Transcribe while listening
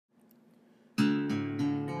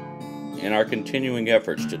In our continuing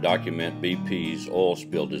efforts to document BP's oil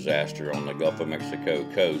spill disaster on the Gulf of Mexico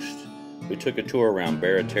coast, we took a tour around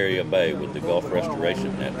Barataria Bay with the Gulf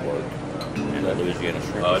Restoration Network and the Louisiana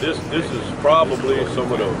Shrimp Association. This is probably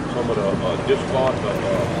some of the discard,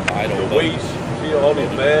 the waste. See all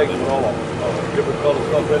these bags with all different color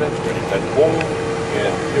stuff in it, and boom,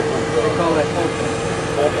 and different. They call that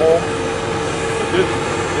pom-pom. This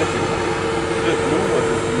new one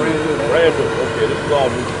is brand new. Okay, this is all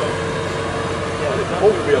new stuff. It's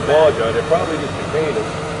supposed to be a barge out there. Probably just containers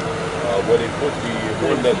where they put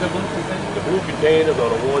the blue containers are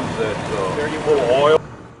the ones that full of oil.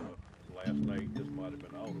 Last night, this might have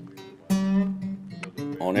been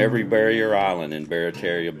out. On every barrier island in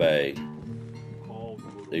Barataria Bay,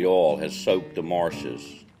 the oil has soaked the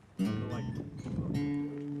marshes.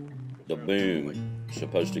 The boom,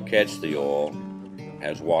 supposed to catch the oil,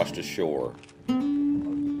 has washed ashore.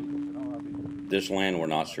 This land will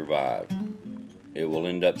not survive. It will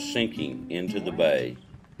end up sinking into the bay.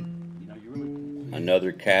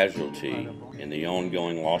 Another casualty in the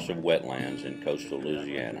ongoing loss of wetlands in coastal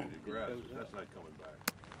Louisiana.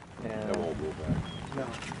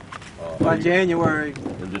 By January,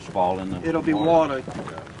 It'll just fall in the it'll be water.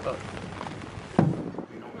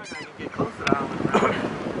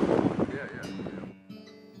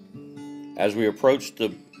 As we approach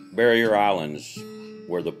the barrier islands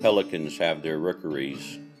where the pelicans have their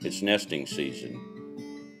rookeries, it's nesting season.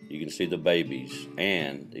 You can see the babies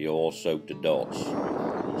and the oil-soaked adults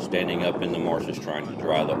standing up in the marshes trying to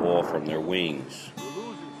dry the oil from their wings,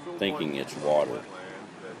 thinking it's water.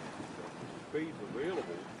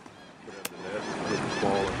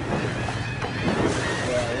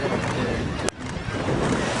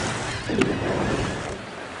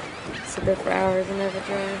 Sit there for hours and never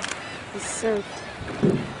dry. He's soaked.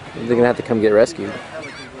 They're gonna have to come get rescued.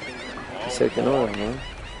 Soaked in oil, man.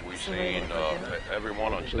 We've seen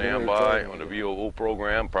everyone on standby on the VOO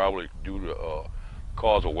program, probably due to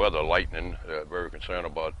cause of weather, lightning. Very concerned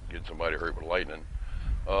about getting somebody hurt with lightning.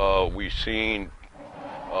 We've seen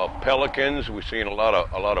pelicans. We've seen a lot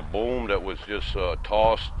of boom that was just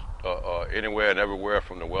tossed anywhere and everywhere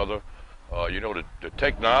from the weather. You know, the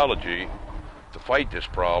technology to fight this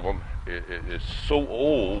problem is so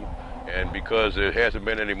old, and because there hasn't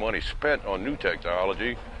been any money spent on new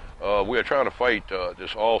technology, we are trying to fight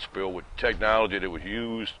this oil spill with technology that was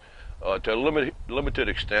used to a limited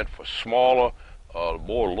extent for smaller,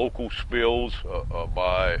 more local spills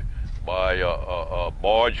by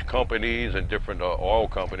barge companies and different oil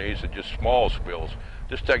companies, and just small spills.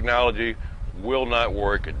 This technology will not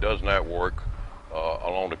work. It does not work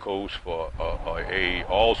along the coast for a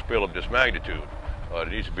oil spill of this magnitude. There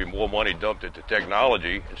needs to be more money dumped into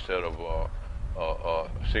technology instead of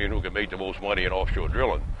seeing who can make the most money in offshore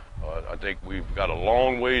drilling. I think we've got a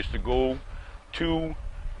long ways to go to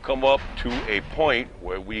come up to a point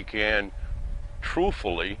where we can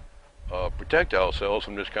truthfully protect ourselves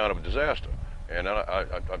from this kind of a disaster. And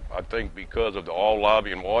I think because of the oil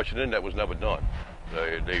lobby in Washington, that was never done.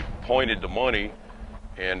 They pointed the money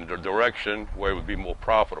in the direction where it would be more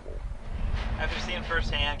profitable. After seeing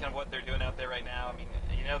firsthand kind of what they're doing out there right now, I mean,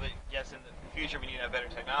 you know that yes, in the future we need to have better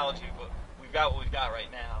technology, but we've got what we've got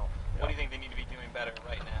right now. What do you think they need to be doing better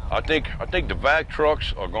right now? I think the vac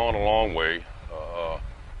trucks are going a long way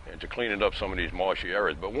into cleaning up some of these marshy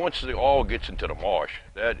areas. But once the oil gets into the marsh,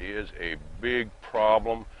 that is a big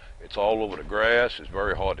problem. It's all over the grass. It's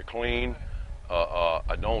very hard to clean.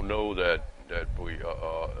 I don't know that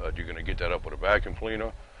you're going to get that up with a vacuum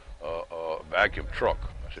cleaner, vacuum truck.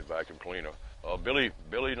 I said vacuum cleaner. Billy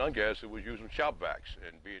Nungas was using shop vacs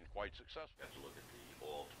and being quite successful. Have to look at the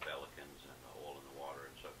oil to pelicans and the oil in the water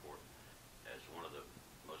and so forth as one of the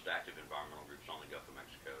most active environmental groups on the Gulf of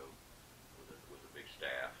Mexico, with a big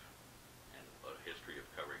staff and a history of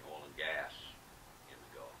covering oil and gas in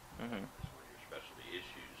the Gulf. Mm-hmm. That's one of your specialty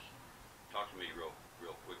issues. Talk to me real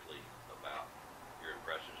quickly about your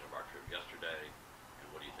impressions of our trip yesterday, and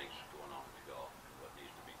what do you think is going on in the Gulf, and what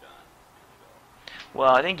needs to be done in the Gulf.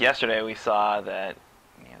 Well, I think yesterday we saw that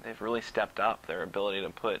they've really stepped up their ability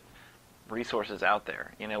to put resources out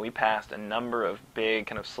there. You know, we passed a number of big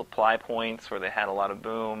kind of supply points where they had a lot of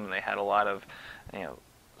boom, and they had a lot of,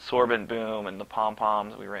 sorbent boom, and the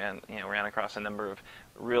pom-poms. We ran across a number of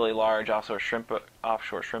really large offshore shrimp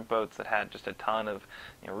boats that had just a ton of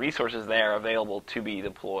resources there available to be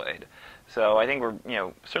deployed. So I think we're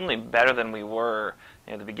certainly better than we were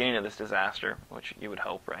at the beginning of this disaster, which you would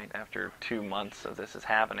hope, right, after 2 months of this is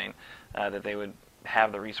happening, that they would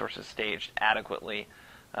have the resources staged adequately.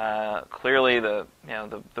 Clearly, the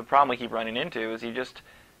problem we keep running into is you just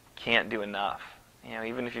can't do enough.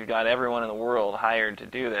 even if you've got everyone in the world hired to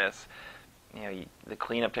do this, the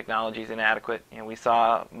cleanup technology is inadequate. We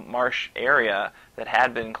saw marsh area that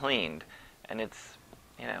had been cleaned, and it's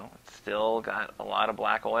still got a lot of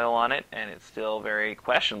black oil on it, and it's still very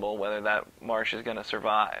questionable whether that marsh is going to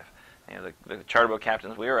survive. The charter boat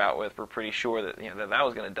captains we were out with were pretty sure that that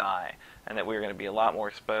was going to die, and that we were going to be a lot more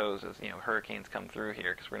exposed as hurricanes come through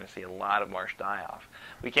here, because we're going to see a lot of marsh die off.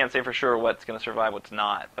 We can't say for sure what's going to survive, what's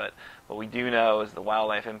not, but what we do know is the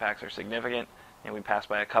wildlife impacts are significant. We passed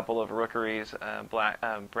by a couple of rookeries,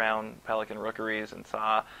 brown pelican rookeries, and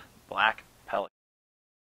saw black pelicans.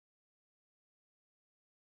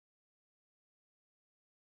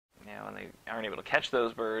 And they aren't able to catch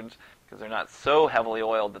those birds because they're not so heavily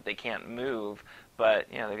oiled that they can't move, but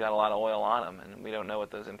they've got a lot of oil on them, and we don't know what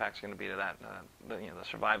those impacts are going to be to that. The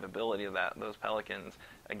survivability of those pelicans,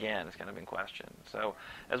 again, is kind of in question. So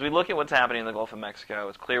as we look at what's happening in the Gulf of Mexico,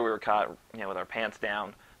 it's clear we were caught with our pants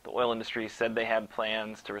down. The oil industry said they had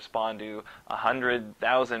plans to respond to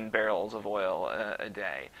 100,000 barrels of oil a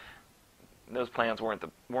day. Those plans weren't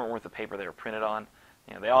worth the paper they were printed on.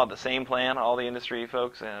 They all had the same plan, all the industry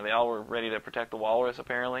folks, and they all were ready to protect the walrus,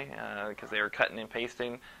 apparently, because they were cutting and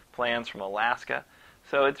pasting plans from Alaska.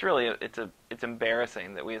 So it's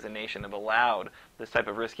embarrassing that we as a nation have allowed this type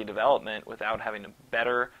of risky development without having a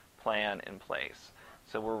better plan in place.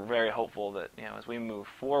 So we're very hopeful that as we move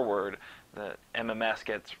forward, the MMS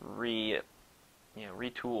gets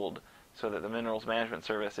retooled so that the Minerals Management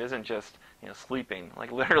Service isn't just sleeping,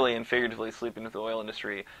 like literally and figuratively sleeping with the oil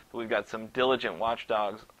industry, but we've got some diligent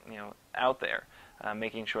watchdogs out there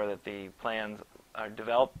making sure that the plans are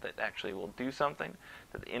developed that actually will do something,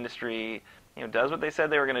 that the industry does what they said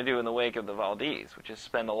they were going to do in the wake of the Valdez, which is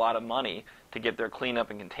spend a lot of money to get their cleanup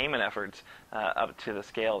and containment efforts up to the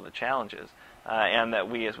scale of the challenges. And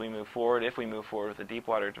that if we move forward with the deep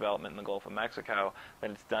water development in the Gulf of Mexico,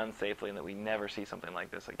 that it's done safely and that we never see something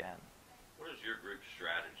like this again. What is your group's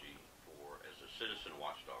strategy as a citizen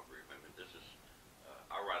watchdog group? I mean,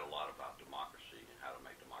 I write a lot about democracy and how to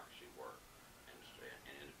make democracy work. And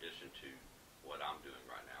in addition to what I'm doing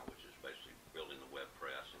right now, which is basically building the web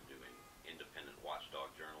press and doing independent watchdog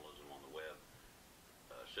journalism on the web,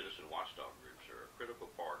 citizen watchdog groups are a critical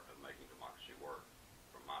part of making democracy work,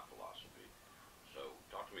 from my philosophy. So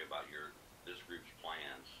talk to me about this group's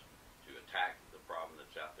plans to attack the problem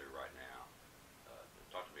that's out there right now.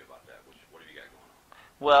 Talk to me about that. What have you got going on?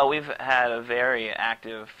 Well, we've had a very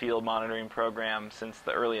active field monitoring program since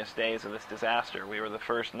the earliest days of this disaster. We were the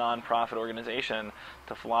first nonprofit organization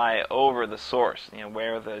to fly over the source,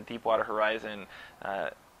 where the Deepwater Horizon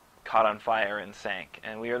caught on fire and sank.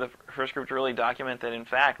 And we were the first group to really document that, in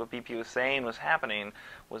fact, what BP was saying was happening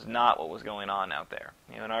was not what was going on out there.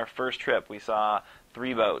 In our first trip, we saw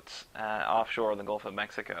 3 boats offshore in the Gulf of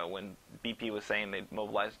Mexico when BP was saying they'd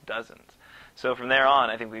mobilized dozens. So from there on,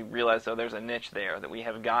 I think we realized, there's a niche there, that we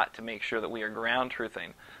have got to make sure that we are ground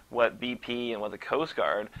truthing what BP and what the Coast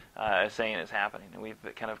Guard is saying is happening. And we've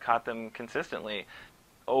kind of caught them consistently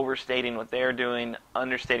overstating what they're doing,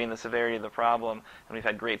 understating the severity of the problem, and we've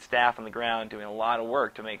had great staff on the ground doing a lot of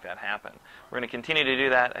work to make that happen. We're going to continue to do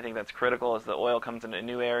that. I think that's critical as the oil comes into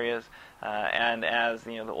new areas, and as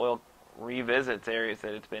the oil revisits areas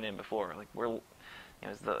that it's been in before. Like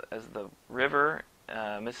as the river,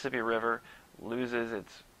 Mississippi River, loses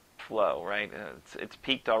its flow, right? It's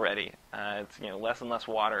peaked already. It's less and less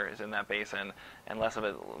water is in that basin, and less of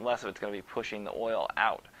it's going to be pushing the oil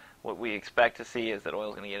out. What we expect to see is that oil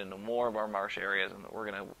is going to get into more of our marsh areas, and that we're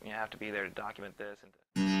going to have to be there to document this.